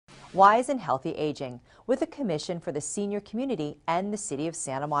Wise and Healthy Aging, with a commission for the senior community and the City of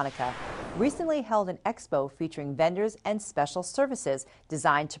Santa Monica, recently held an expo featuring vendors and special services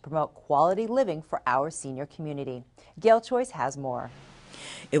designed to promote quality living for our senior community. Gail Choice has more.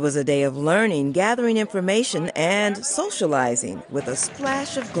 It was a day of learning, gathering information, and socializing with a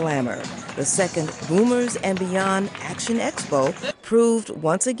splash of glamour. The second Boomers and Beyond Action Expo proved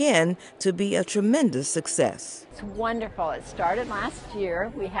once again to be a tremendous success. It's wonderful. It started last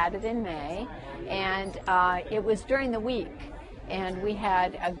year. We had it in May, and it was during the week. And we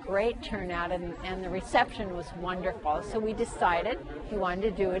had a great turnout, and the reception was wonderful. So we decided we wanted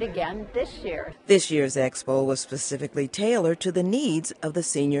to do it again this year. This year's expo was specifically tailored to the needs of the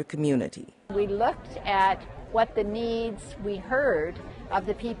senior community. We looked at what the needs we heard of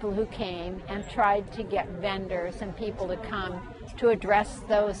the people who came and tried to get vendors and people to come to address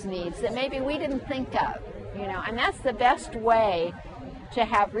those needs that maybe we didn't think of, and that's the best way to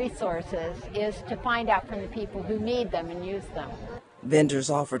have resources, is to find out from the people who need them and use them. Vendors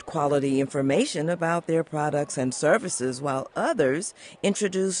offered quality information about their products and services, while others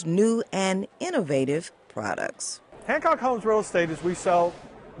introduced new and innovative products. Hancock Homes Real Estate is we sell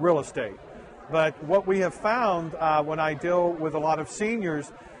real estate. But what we have found when I deal with a lot of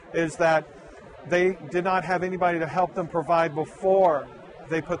seniors is that they did not have anybody to help them provide before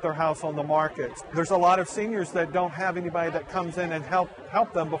they put their house on the market. There's a lot of seniors that don't have anybody that comes in and help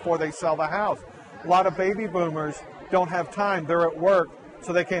them before they sell the house. A lot of baby boomers don't have time. They're at work,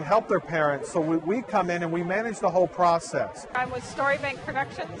 so they can't help their parents. So we come in and we manage the whole process. I'm with Storybank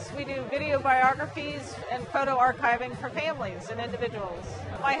Productions. We do video biographies and photo archiving for families and individuals.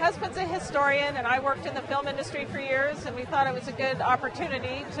 My husband's a historian, and I worked in the film industry for years, and we thought it was a good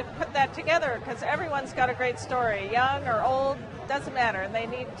opportunity to put that together, because everyone's got a great story, young or old, doesn't matter, and they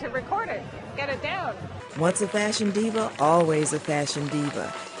need to record it, get it down. Once a fashion diva, always a fashion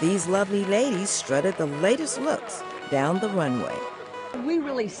diva. These lovely ladies strutted the latest looks down the runway. We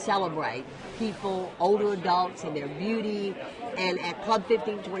really celebrate people, older adults, and their beauty. And at Club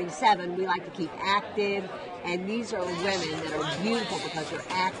 1527, we like to keep active. And these are women that are beautiful because they're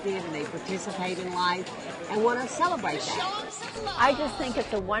active and they participate in life and want to celebrate that. I just think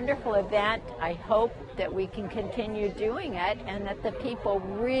it's a wonderful event. I hope that we can continue doing it and that the people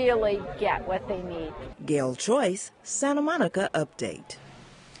really get what they need. Gail Choice, Santa Monica Update.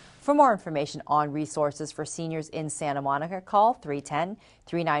 For more information on resources for seniors in Santa Monica, call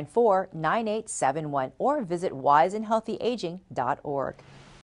 310-394-9871 or visit wiseandhealthyaging.org.